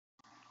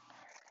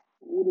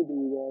What it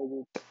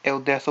do, guys? It's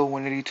El Deso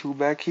 182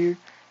 back here.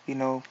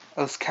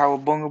 Us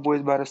Cowabunga boys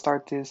about to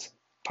start this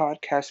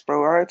podcast, bro.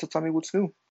 All right, so tell me what's new.